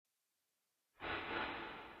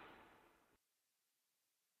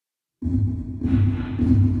The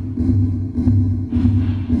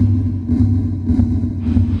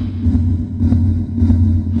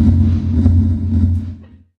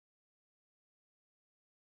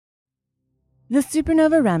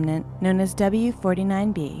supernova remnant, known as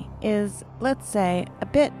W49B, is, let's say, a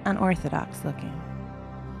bit unorthodox looking.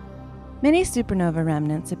 Many supernova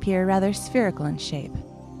remnants appear rather spherical in shape.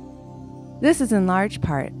 This is in large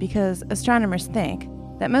part because astronomers think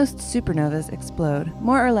that most supernovas explode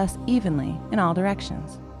more or less evenly in all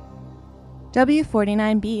directions.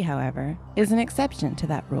 W49B, however, is an exception to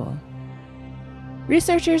that rule.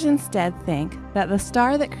 Researchers instead think that the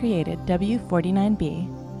star that created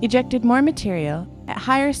W49B ejected more material at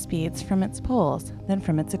higher speeds from its poles than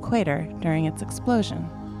from its equator during its explosion.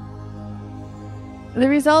 The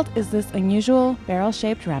result is this unusual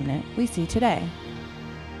barrel-shaped remnant we see today.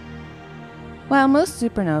 While most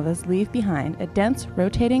supernovas leave behind a dense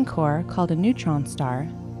rotating core called a neutron star,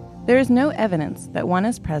 there is no evidence that one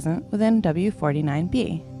is present within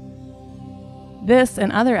W49B. This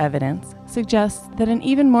and other evidence suggests that an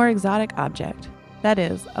even more exotic object, that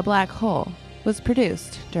is, a black hole, was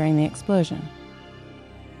produced during the explosion.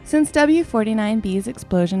 Since W49B's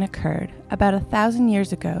explosion occurred about 1,000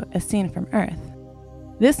 years ago as seen from Earth,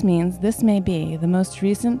 this means this may be the most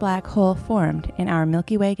recent black hole formed in our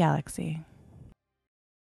Milky Way galaxy.